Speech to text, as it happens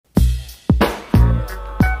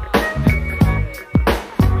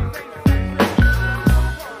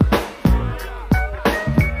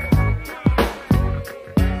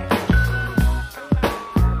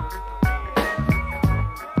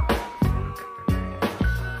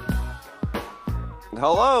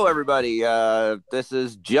Hello, everybody. This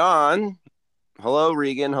is John. Hello,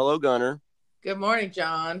 Regan. Hello, Gunner. Good morning,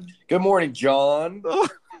 John. Good morning, John.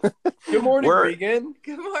 Good morning, Regan.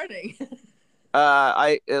 Good morning.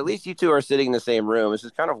 At least you two are sitting in the same room. This is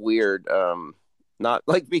kind of weird. Not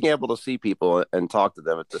like being able to see people and talk to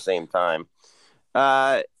them at the same time.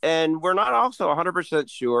 And we're not also 100%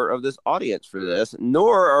 sure of this audience for this,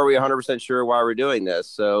 nor are we 100% sure why we're doing this.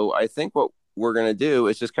 So I think what we're going to do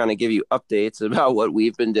is just kind of give you updates about what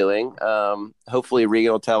we've been doing. Hopefully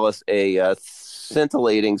Regan will tell us a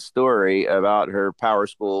scintillating story about her power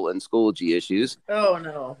school and Schoology issues. Oh,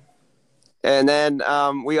 no. And then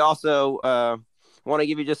we also want to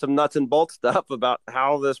give you just some nuts and bolts stuff about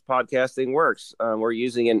how this podcasting works. We're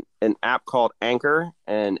using an app called Anchor,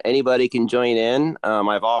 and anybody can join in.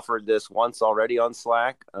 I've offered this once already on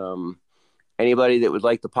Slack. Anybody that would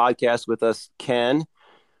like to podcast with us can.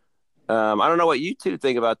 I don't know what you two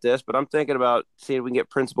think about this, but I'm thinking about seeing if we can get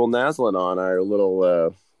Principal Naslin on our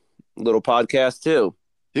little podcast too.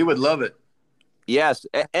 He would love it. Yes,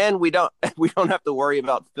 and we don't have to worry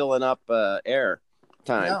about filling up air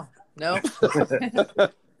time. No.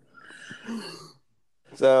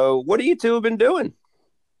 So, what do you two have been doing?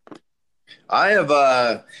 I have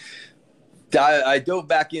I dove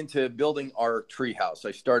back into building our treehouse.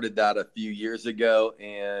 I started that a few years ago,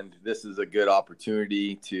 and this is a good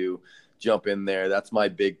opportunity to jump in there. That's my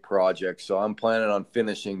big project, so I'm planning on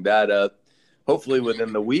finishing that up, hopefully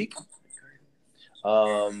within the week.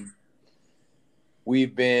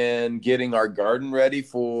 We've been getting our garden ready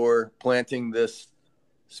for planting this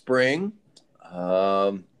spring.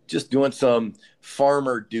 Just doing some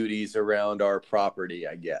farmer duties around our property,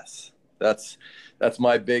 I guess. That's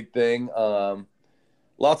my big thing.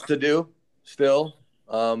 Lots to do still.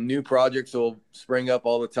 New projects will spring up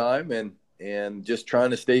all the time, and just trying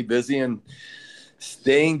to stay busy and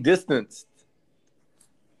staying distanced.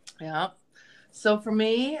 Yeah. So for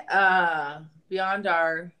me, beyond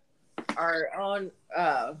our own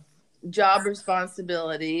job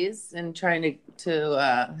responsibilities and trying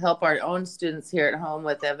to help our own students here at home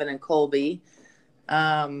with Evan and Colby,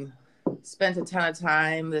 spent a ton of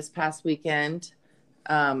time this past weekend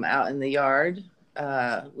out in the yard.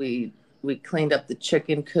 We cleaned up the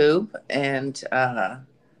chicken coop and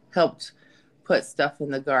helped put stuff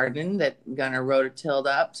in the garden that Gunnar rototilled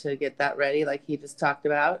up to get that ready, like he just talked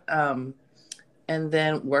about. And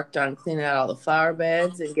then worked on cleaning out all the flower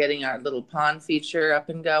beds and getting our little pond feature up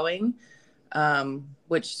and going,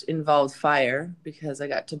 which involved fire because I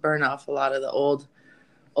got to burn off a lot of the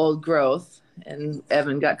old growth. And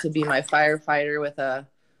Evan got to be my firefighter with a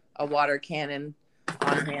water cannon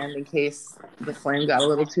on hand in case the flame got a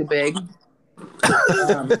little too big,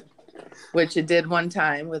 which it did one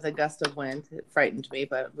time with a gust of wind. It frightened me,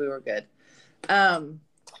 but we were good. And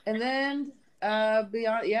then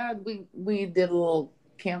beyond, we did a little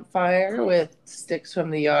campfire with sticks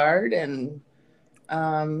from the yard, and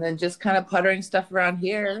then just kind of puttering stuff around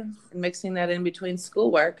here and mixing that in between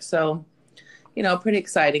schoolwork. So, pretty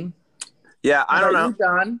exciting. Yeah, I don't know, you,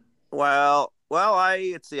 John? Well,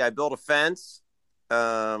 let's see. I built a fence.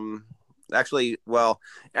 Actually,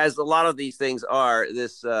 as a lot of these things are,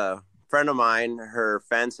 this friend of mine, her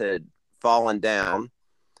fence had fallen down.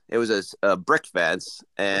 It was a brick fence,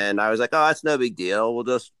 and I was like, oh, that's no big deal. We'll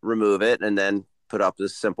just remove it and then put up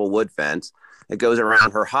this simple wood fence. It goes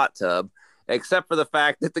around her hot tub, except for the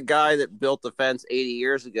fact that the guy that built the fence 80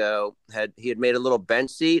 years ago had made a little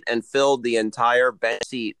bench seat and filled the entire bench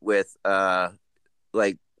seat with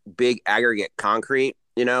like big aggregate concrete,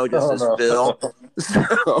 just a spill.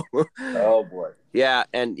 So, oh, boy. Yeah,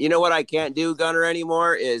 and you know what I can't do, Gunner,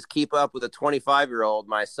 anymore is keep up with a 25-year-old,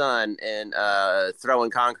 my son, and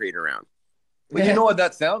throwing concrete around. Well, you know what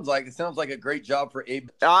that sounds like? It sounds like a great job for Abe.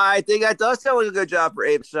 I think that does sound like a good job for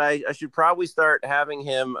Abe. So I should probably start having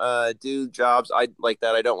him do jobs I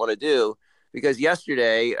don't want to do, because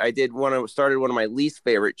yesterday I started one of my least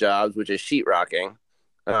favorite jobs, which is sheetrocking,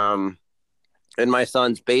 in my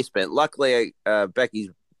son's basement. Luckily, Becky's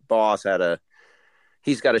boss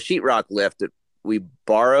he's got a sheetrock lift that we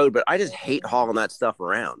borrowed, but I just hate hauling that stuff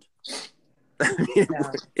around.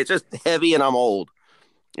 It's just heavy, and I'm old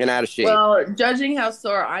and out of shape. Well, judging how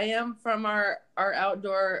sore I am from our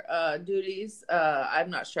outdoor duties, I'm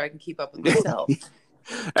not sure I can keep up with myself.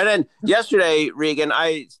 And then yesterday, Regan,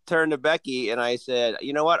 I turned to Becky and I said,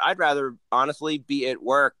 you know what? I'd rather honestly be at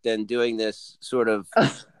work than doing this sort of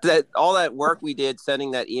all that work we did sending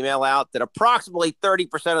that email out that approximately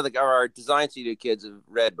 30% of our Design Studio kids have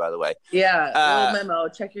read, by the way. Yeah. Little memo.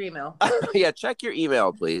 Check your email. Yeah. Check your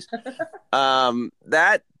email, please.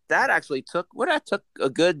 That actually took a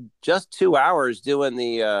good just 2 hours doing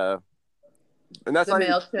the And that's the not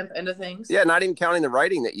even, MailChimp end of things. yeah, not even counting the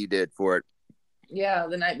writing that you did for it. Yeah,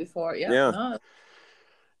 the night before. Yeah. Yeah. No,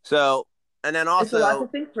 So, and then it's a lot to also,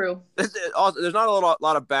 think through. there's not a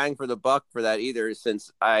lot of bang for the buck for that either,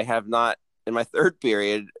 since I have not, in my third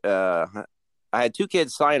period, I had 2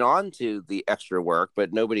 kids sign on to the extra work,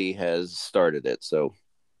 but nobody has started it. So,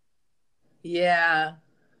 Yeah.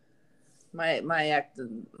 I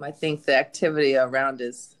think the activity around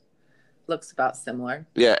looks about similar.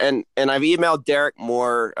 yeah. And I've emailed Derek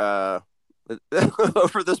Moore,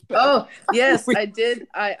 over this past Oh, yes, week. I did.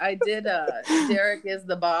 I did. Derek is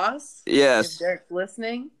the boss. Yes. If Derek's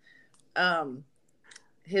listening,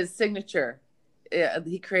 his signature,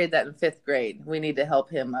 he created that in 5th grade. We need to help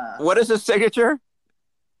him. What is his signature?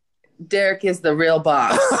 Derek is the real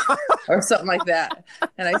boss, or something like that.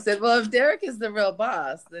 And I said, well, if Derek is the real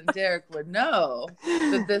boss, then Derek would know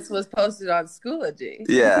that this was posted on Schoology.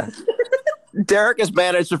 Yeah. Derek has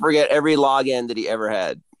managed to forget every login that he ever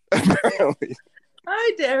had. Apparently.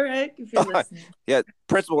 Hi, Derek, if you're listening. Yeah,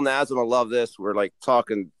 Principal Nazem will love this. We're like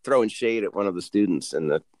throwing shade at one of the students in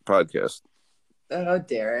the podcast. Oh,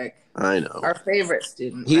 Derek. I know. Our favorite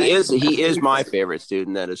student. He right? is my favorite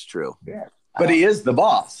student. That is true. Yeah. But he is the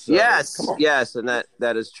boss. So Yes, and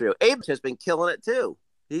that is true. Abe has been killing it too.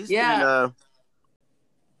 He's been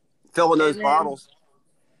filling those bottles.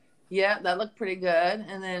 Yeah, that looked pretty good.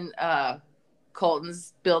 And then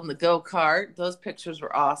Colton's building the go-kart. Those pictures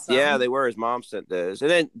were awesome. Yeah, they were. His mom sent those.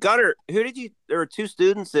 And then Gunnar, there were 2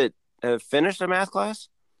 students that have finished a math class?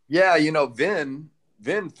 Yeah,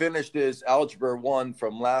 Vin finished his Algebra 1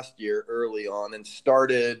 from last year early on and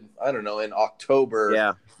started, I don't know, in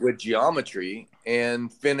October with geometry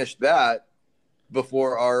and finished that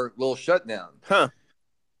before our little shutdown. Huh.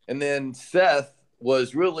 And then Seth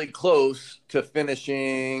was really close to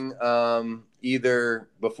finishing either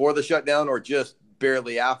before the shutdown or just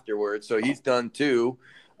barely afterwards. So he's done 2.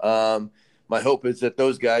 My hope is that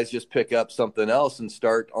those guys just pick up something else and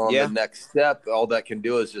start on the next step. All that can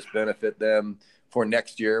do is just benefit them for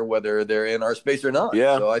next year, whether they're in our space or not.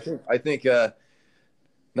 Yeah. So I think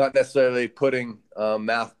not necessarily putting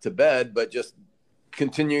math to bed, but just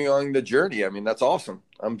continuing on the journey. I mean, that's awesome.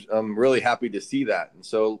 I'm really happy to see that. And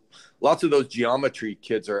so lots of those geometry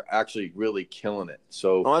kids are actually really killing it.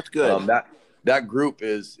 So that's good. That group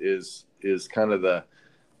is kind of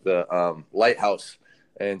the lighthouse.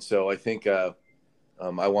 And so I think I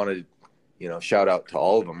wanted shout out to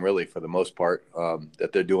all of them really for the most part,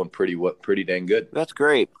 that they're doing pretty dang good. That's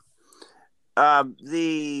great. What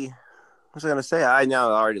was I going to say? I now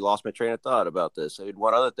already lost my train of thought about this. I had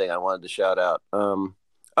one other thing I wanted to shout out.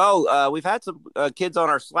 We've had some kids on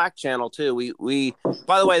our Slack channel too. We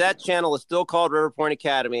by the way, that channel is still called River Point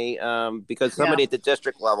Academy because somebody at the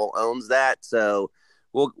district level owns that. So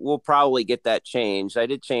we'll probably get that changed. I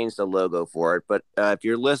did change the logo for it, but if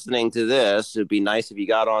you're listening to this, it'd be nice if you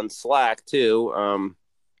got on Slack too.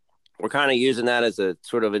 We're kind of using that as a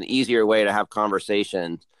sort of an easier way to have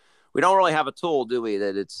conversations. We don't really have a tool, do we,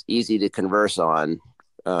 that it's easy to converse on?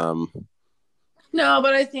 No,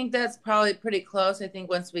 but I think that's probably pretty close. I think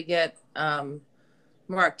once we get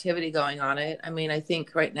more activity going on it. I mean, I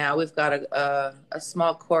think right now we've got a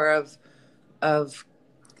small core of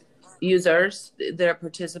users that are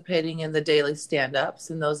participating in the daily stand-ups,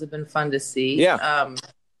 and those have been fun to see. Yeah.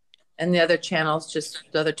 And the other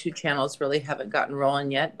 2 channels really haven't gotten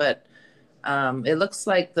rolling yet, but it looks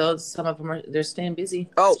like some of them they're staying busy.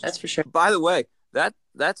 Oh, that's for sure. By the way, that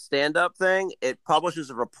stand-up thing, it publishes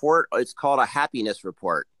a report. It's called a happiness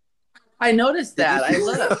report. I noticed that. I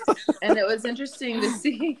looked, and it was interesting to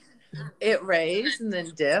see it raise and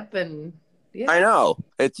then dip, and yeah. I know.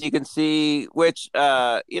 You can see which we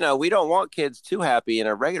don't want kids too happy in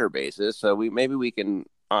a regular basis, so maybe we can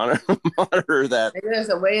monitor that. Maybe there's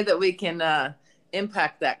a way that we can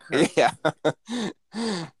impact that curve. Yeah.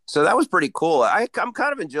 So that was pretty cool. I'm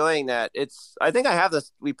kind of enjoying that. I think I have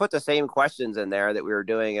this. We put the same questions in there that we were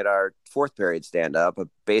doing at our 4th period stand up,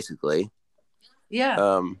 basically.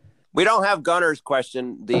 Yeah. We don't have Gunnar's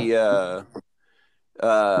question. The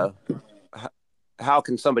how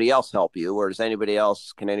can somebody else help you, or can anybody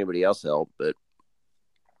else help? But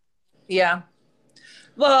yeah.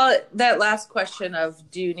 Well, that last question of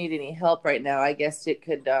do you need any help right now? I guess it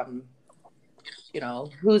could,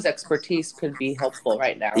 whose expertise could be helpful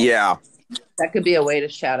right now. Yeah. That could be a way to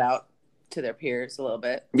shout out to their peers a little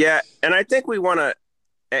bit. Yeah. And I think we want to,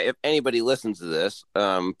 if anybody listens to this,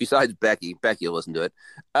 besides Becky will listen to it.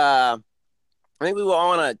 I think we will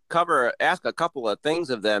want to ask a couple of things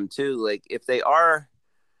of them too. Like if they are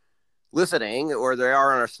listening, or they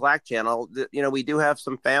are on our Slack channel, we do have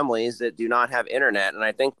some families that do not have internet, and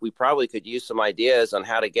I think we probably could use some ideas on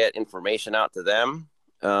how to get information out to them.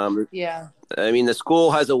 Yeah. I mean, the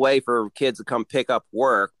school has a way for kids to come pick up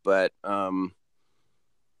work, but I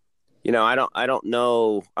don't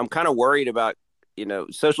know. I'm kind of worried about,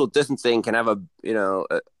 social distancing can have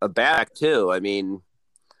a bad too. I mean,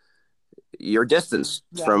 you're distanced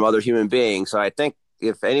from other human beings. So I think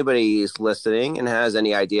if anybody is listening and has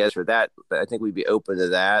any ideas for that, I think we'd be open to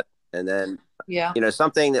that. And then,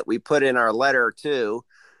 something that we put in our letter too,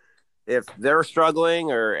 if they're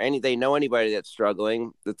struggling or they know anybody that's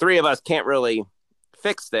struggling, the three of us can't really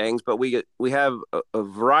fix things, but we have a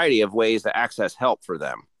variety of ways to access help for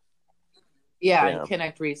them. Yeah, and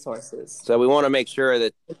connect resources. So we want to make sure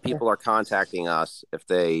that people are contacting us if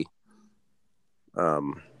they,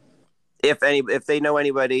 if they know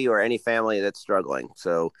anybody or any family that's struggling.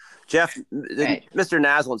 So Jeff, right. Mr.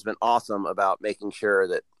 Naslin's been awesome about making sure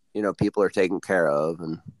that, people are taken care of.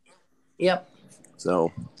 And yep.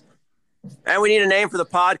 So, and we need a name for the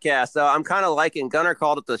podcast. So I'm kind of liking, Gunnar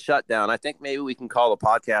called it the Shutdown. I think maybe we can call the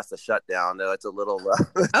podcast the Shutdown, though. It's a little,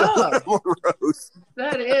 morose.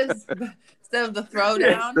 That is, instead of the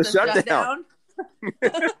throwdown, the shutdown.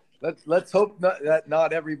 Let's hope that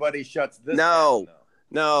not everybody shuts this down.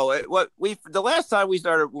 No. The last time we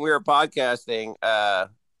started, when we were podcasting,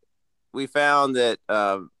 we found that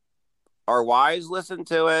our wives listened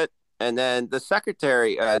to it, and then the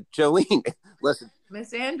secretary, Jolene, listened.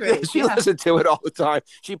 Miss Andre, she listened to it all the time.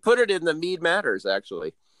 She put it in the Mead Matters,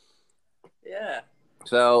 actually. Yeah.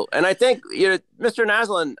 So, and I think Mr.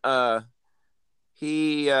 Naslin,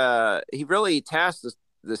 he really tasked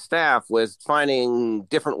the staff with finding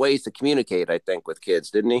different ways to communicate, I think, with kids,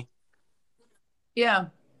 didn't he? Yeah.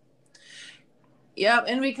 Yeah, and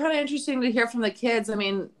it'd be kind of interesting to hear from the kids. I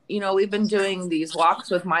mean, we've been doing these walks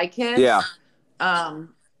with my kids. Yeah.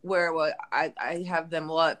 Where I have them.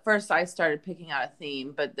 Well, at first I started picking out a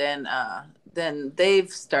theme, but then they've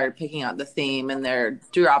started picking out the theme, and they're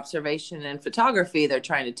through observation and photography, they're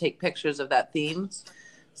trying to take pictures of that theme.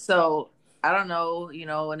 So I don't know,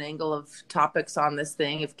 an angle of topics on this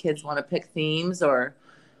thing, if kids want to pick themes or,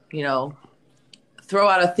 throw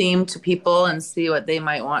out a theme to people and see what they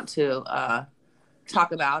might want to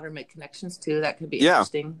talk about or make connections to. That could be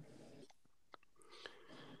interesting.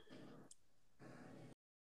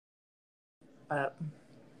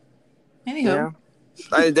 Anywho.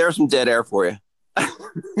 Yeah. There's some dead air for you.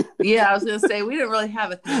 Yeah, I was going to say, we didn't really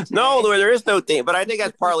have a theme today. No, there is no theme, but I think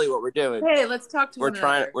that's partly what we're doing. Hey, let's talk to one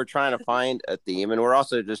another. We're trying to find a theme, and we're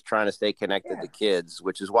also just trying to stay connected to kids,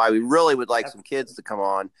 which is why we really would like some kids to come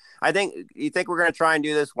on. You think we're going to try and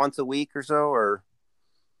do this once a week or so, or?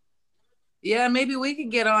 Yeah, maybe we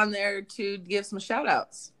could get on there to give some shout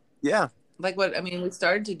outs. Yeah. Like we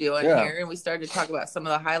started to do in here, and we started to talk about some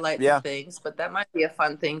of the highlights of things, but that might be a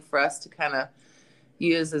fun thing for us to kind of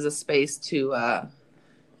use as a space to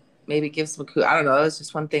maybe give some I don't know. It was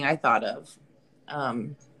just one thing I thought of.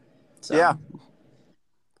 Yeah.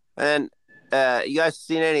 And you guys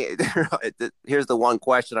seen any, here's the one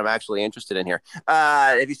question I'm actually interested in here.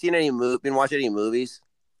 Have you seen been watching any movies?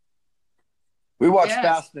 We watched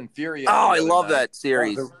Fast and Furious. Oh, I love that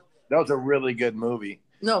series. That was a really good movie.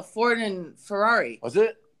 No, Ford and Ferrari. Was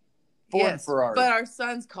it? Ford and Ferrari. But our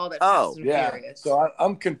sons called it Fast and Furious. So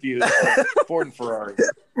I'm confused. Ford and Ferrari.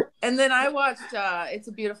 And then I watched It's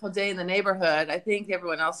a Beautiful Day in the Neighborhood. I think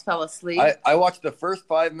everyone else fell asleep. I watched the first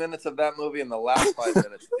 5 minutes of that movie and the last 5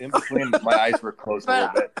 minutes. In between, my eyes were closed a little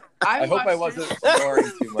bit. I hope I wasn't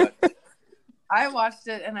snoring too much. I watched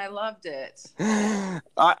it and I loved it.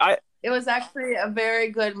 It was actually a very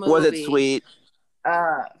good movie. Was it sweet?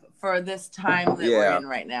 For this time that we're in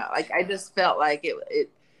right now. Like, I just felt like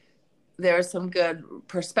there's some good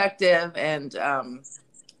perspective and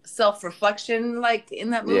self-reflection like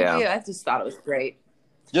in that movie. I just thought it was great.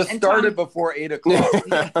 Just started before 8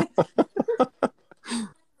 o'clock.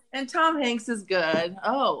 And Tom Hanks is good.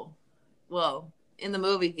 Oh, well, in the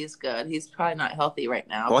movie he's good. He's probably not healthy right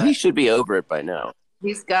now. Well, he should be over it by now.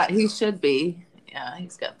 He should be. Yeah,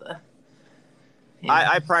 he's got the.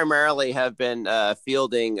 I primarily have been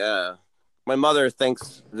fielding. My mother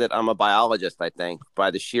thinks that I'm a biologist, I think,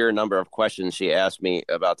 by the sheer number of questions she asked me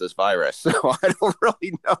about this virus. So I don't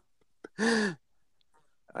really know.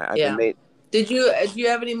 Did you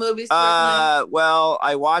have any movies? Well,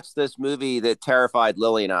 I watched this movie that terrified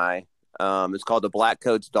Lily and I. It's called The Black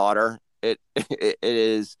Coat's Daughter. It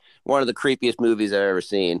is one of the creepiest movies I've ever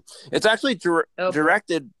seen. It's actually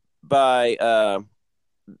directed by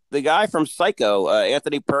the guy from Psycho,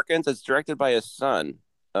 Anthony Perkins. It's directed by his son.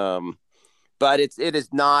 but it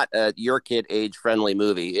is not a your kid age friendly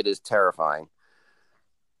movie. It is terrifying.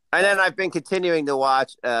 And then I've been continuing to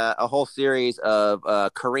watch a whole series of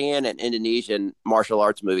Korean and Indonesian martial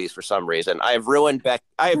arts movies for some reason. I have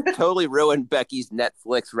totally ruined Becky's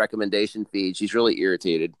Netflix recommendation feed. She's really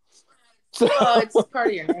irritated. Oh, it's part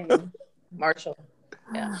of your name, Marshall.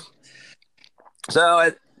 Yeah.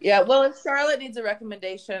 So yeah. Well, if Charlotte needs a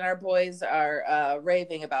recommendation, our boys are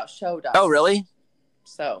raving about Show Dog. Oh, really?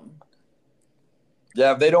 So.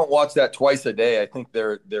 Yeah, if they don't watch that twice a day, I think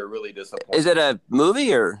they're really disappointed. Is it a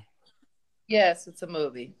movie or? Yes, it's a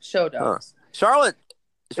movie. Show Dogs. Charlotte's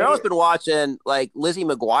been watching like Lizzie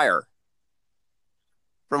McGuire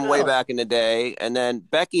from way back in the day, and then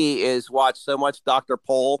Becky is watched so much Dr.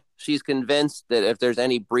 Pol. She's convinced that if there's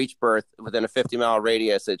any breech birth within a 50-mile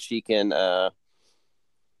radius, that she can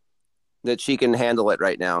handle it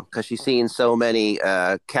right now because she's seen so many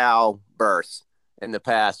cow births in the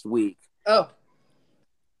past week. Oh.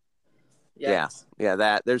 Yes. Yeah.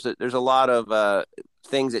 That there's a lot of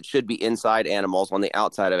things that should be inside animals on the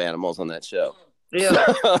outside of animals on that show. Yeah.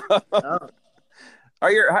 Oh.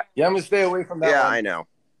 I'm gonna stay away from that. Yeah, one. I know.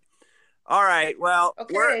 All right. Well,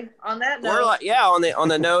 okay. On that note, on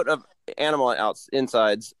the note of animal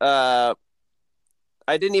insides. I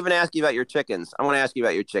didn't even ask you about your chickens. I want to ask you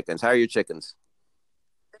about your chickens. How are your chickens?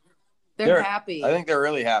 They're happy. I think they're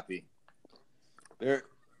really happy. They're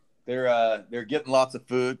getting lots of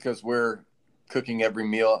food because we're cooking every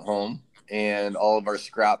meal at home, and all of our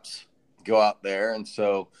scraps go out there, and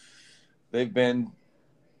so they've been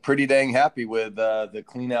pretty dang happy with the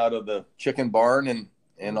clean out of the chicken barn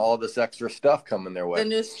and all this extra stuff coming their way. The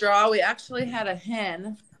new straw. We actually had a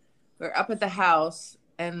hen. We're up at the house,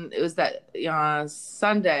 and it was that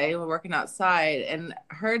Sunday. We're working outside and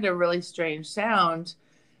heard a really strange sound.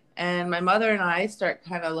 And my mother and I start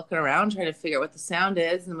kind of looking around, trying to figure out what the sound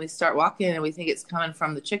is. And we start walking, and we think it's coming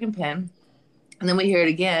from the chicken pen. And then we hear it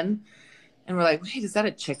again, and we're like, wait, is that a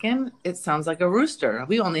chicken? It sounds like a rooster.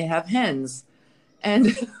 We only have hens.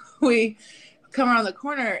 And we come around the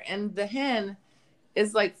corner, and the hen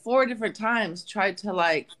is like 4 different times tried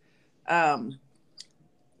to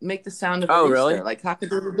make the sound of a rooster, really? like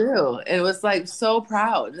cock-a-doodle-doo. And it was like so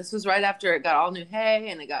proud. This was right after it got all new hay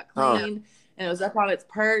and it got cleaned, and it was up on its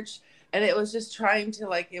perch, and it was just trying to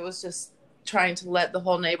let the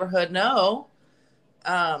whole neighborhood know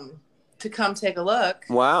to come take a look.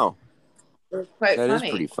 Wow. It was quite funny. That is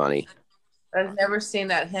pretty funny. I've never seen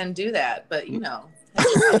that hen do that, but hens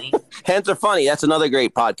are funny. Hens are funny. That's another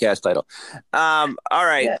great podcast title. All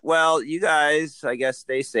right. Yeah. Well, you guys, I guess,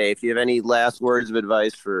 stay safe. Do you have any last words of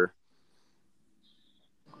advice for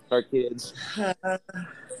our kids? Leave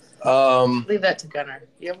that to Gunnar.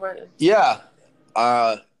 You have words? Yeah.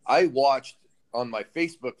 I watched on my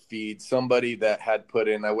Facebook feed somebody that had put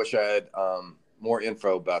in, I wish I had more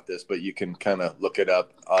info about this, but you can kind of look it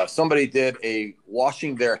up. Somebody did a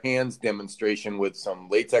washing their hands demonstration with some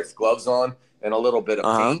latex gloves on and a little bit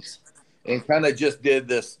of paint, and kind of just did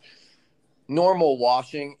this normal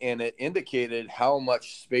washing, and it indicated how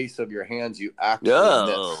much space of your hands you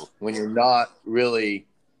actually miss when you're not really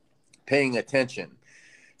paying attention.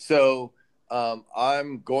 So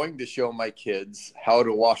I'm going to show my kids how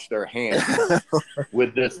to wash their hands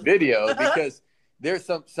with this video, because there's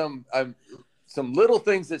some little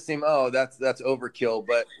things that seem, that's overkill.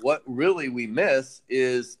 But what really we miss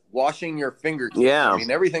is washing your fingertips. Yeah. I mean,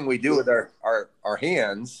 everything we do with our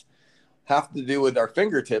hands have to do with our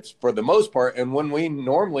fingertips for the most part. And when we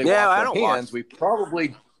normally wash our hands, we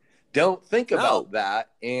probably don't think about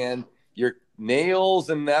that and your nails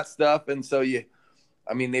and that stuff. And so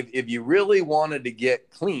if you really wanted to get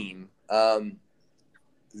clean,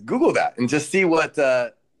 Google that and just see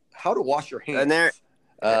how to wash your hands.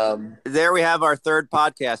 And there we have our third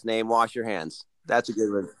podcast name, Wash Your Hands. That's a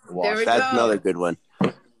good one. That's another good one.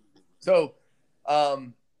 So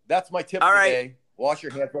that's my tip of the day. Wash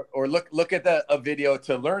your hands, or look at a video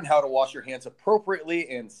to learn how to wash your hands appropriately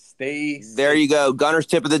and stay safe. There you go. Gunner's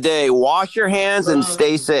tip of the day. Wash your hands and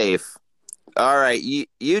stay safe. All right.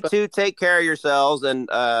 You two take care of yourselves, and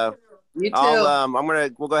you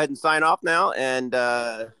too. We'll go ahead and sign off now, and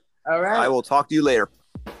all right. I will talk to you later.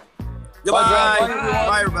 Goodbye.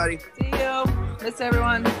 Bye, everybody. See you. Miss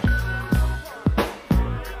everyone.